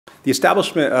The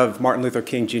establishment of Martin Luther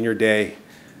King Jr. Day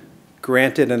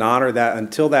granted an honor that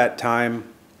until that time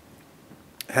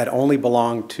had only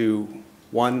belonged to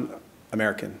one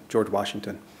American, George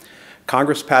Washington.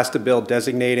 Congress passed a bill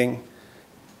designating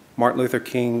Martin Luther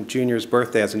King Jr.'s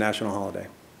birthday as a national holiday.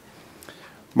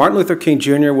 Martin Luther King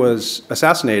Jr. was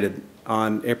assassinated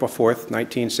on April 4th,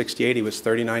 1968. He was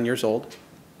 39 years old.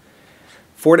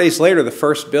 4 days later, the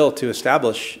first bill to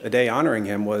establish a day honoring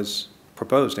him was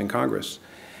proposed in Congress.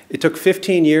 It took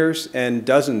 15 years and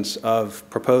dozens of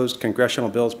proposed congressional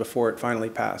bills before it finally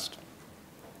passed.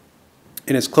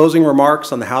 In his closing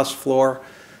remarks on the House floor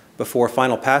before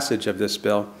final passage of this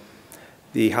bill,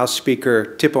 the House Speaker,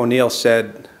 Tip O'Neill,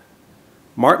 said,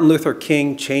 "Martin Luther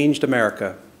King changed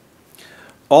America,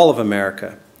 all of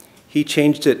America. He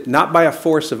changed it not by a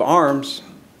force of arms,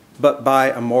 but by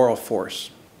a moral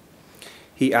force.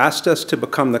 He asked us to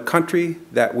become the country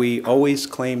that we always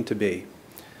claimed to be,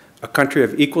 a country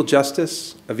of equal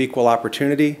justice, of equal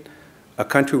opportunity, a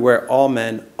country where all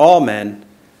men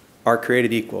are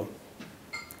created equal."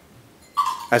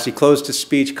 As he closed his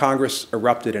speech, Congress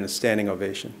erupted in a standing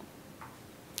ovation.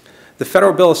 The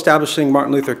federal bill establishing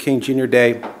Martin Luther King Jr.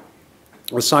 Day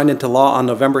was signed into law on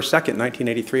November 2nd,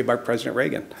 1983 by President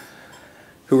Reagan,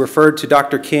 who referred to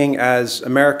Dr. King as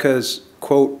America's,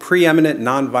 quote, preeminent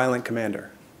nonviolent commander.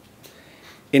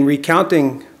 In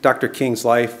recounting Dr. King's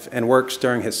life and works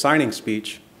during his signing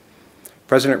speech,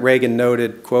 President Reagan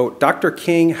noted, quote, "Dr.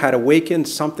 King had awakened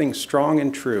something strong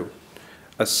and true,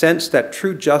 a sense that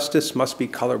true justice must be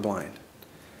colorblind,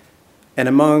 and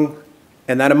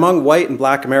that among white and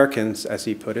black Americans, as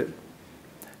he put it,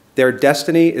 their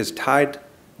destiny is tied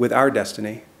with our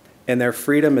destiny, and their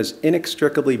freedom is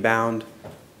inextricably bound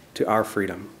to our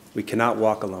freedom. We cannot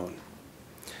walk alone."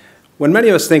 When many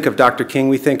of us think of Dr. King,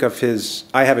 we think of his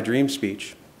 "I Have a Dream"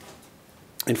 speech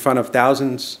in front of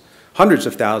thousands, hundreds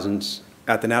of thousands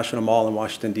at the National Mall in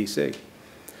Washington, D.C.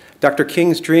 Dr.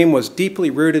 King's dream was deeply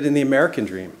rooted in the American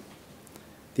dream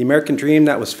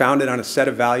that was founded on a set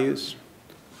of values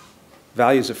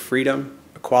of freedom,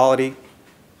 equality,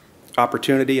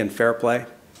 opportunity, and fair play.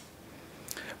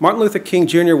 Martin Luther King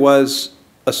Jr. was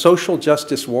a social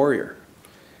justice warrior,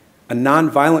 a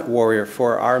nonviolent warrior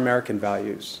for our American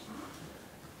values,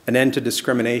 an end to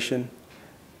discrimination,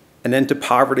 an end to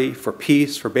poverty, for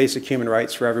peace, for basic human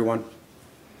rights for everyone.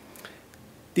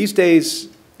 These days,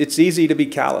 it's easy to be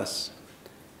callous,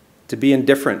 to be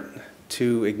indifferent,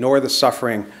 to ignore the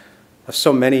suffering of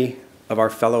so many of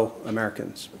our fellow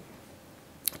Americans,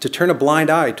 to turn a blind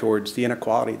eye towards the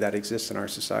inequality that exists in our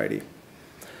society.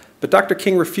 But Dr.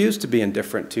 King refused to be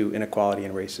indifferent to inequality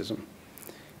and racism.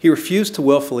 He refused to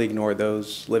willfully ignore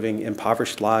those living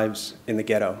impoverished lives in the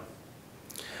ghetto.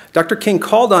 Dr. King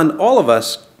called on all of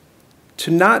us to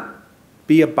not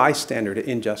be a bystander to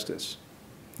injustice.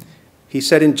 He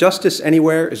said, "Injustice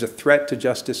anywhere is a threat to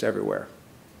justice everywhere."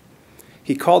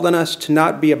 He called on us to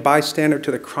not be a bystander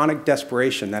to the chronic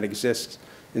desperation that exists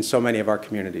in so many of our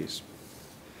communities.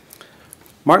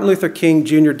 Martin Luther King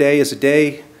Jr. Day is a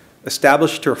day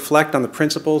established to reflect on the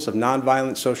principles of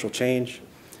nonviolent social change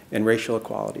and racial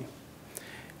equality.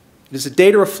 It is a day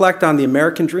to reflect on the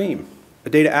American dream, a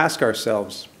day to ask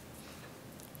ourselves,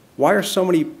 why are so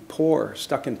many poor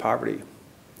stuck in poverty?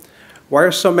 Why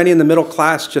are so many in the middle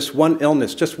class just one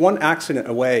illness, just one accident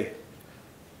away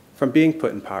from being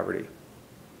put in poverty?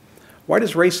 Why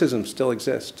does racism still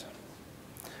exist?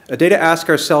 A day to ask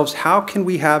ourselves, how can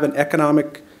we have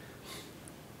economic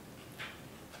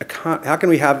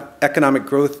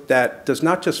growth that does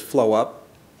not just flow up,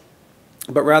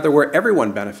 but rather where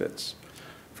everyone benefits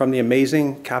from the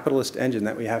amazing capitalist engine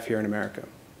that we have here in America?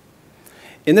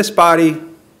 In this body,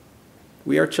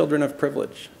 we are children of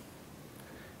privilege.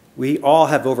 We all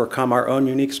have overcome our own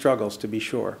unique struggles, to be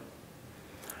sure.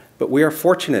 But we are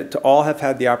fortunate to all have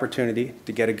had the opportunity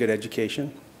to get a good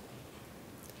education,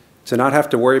 to not have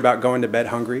to worry about going to bed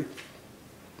hungry,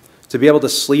 to be able to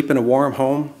sleep in a warm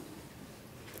home.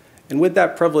 And with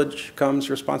that privilege comes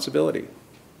responsibility,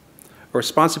 a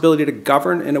responsibility to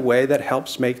govern in a way that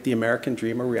helps make the American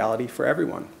dream a reality for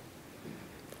everyone.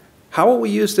 How will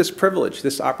we use this privilege,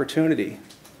 this opportunity,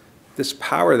 this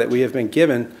power that we have been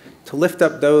given to lift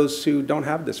up those who don't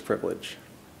have this privilege,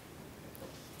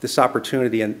 this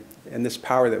opportunity and this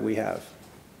power that we have?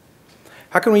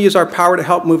 How can we use our power to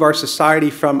help move our society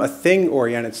from a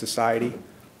thing-oriented society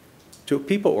to a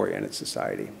people-oriented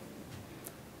society?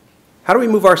 How do we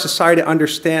move our society to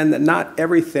understand that not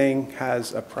everything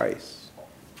has a price?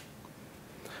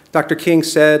 Dr. King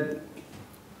said,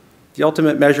 "The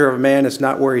ultimate measure of a man is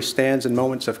not where he stands in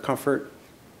moments of comfort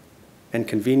and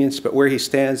convenience, but where he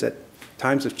stands at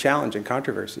times of challenge and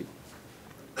controversy."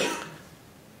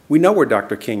 We know where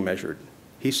Dr. King measured.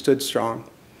 He stood strong.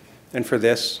 And for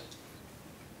this,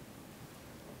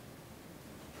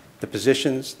 the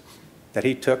positions that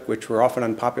he took, which were often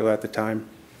unpopular at the time,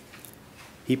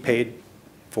 he paid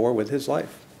for with his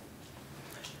life.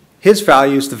 His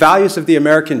values, the values of the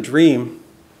American dream,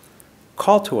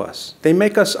 call to us. They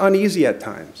make us uneasy at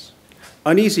times.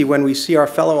 Uneasy when we see our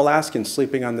fellow Alaskans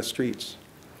sleeping on the streets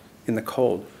in the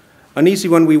cold. Uneasy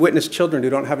when we witness children who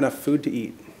don't have enough food to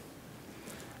eat.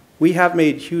 We have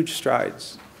made huge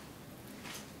strides,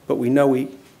 but we know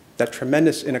that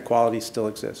tremendous inequality still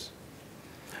exists.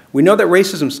 We know that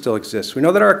racism still exists. We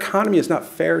know that our economy is not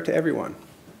fair to everyone.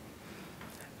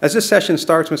 As this session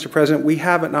starts, Mr. President, we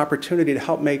have an opportunity to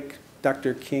help make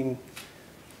Dr. King,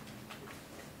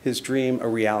 his dream, a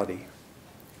reality,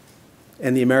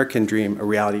 and the American dream a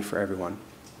reality for everyone.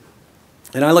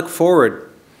 And I look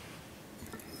forward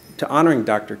to honoring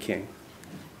Dr. King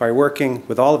by working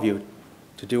with all of you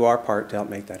to do our part to help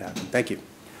make that happen. Thank you.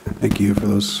 Thank you for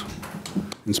those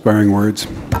inspiring words.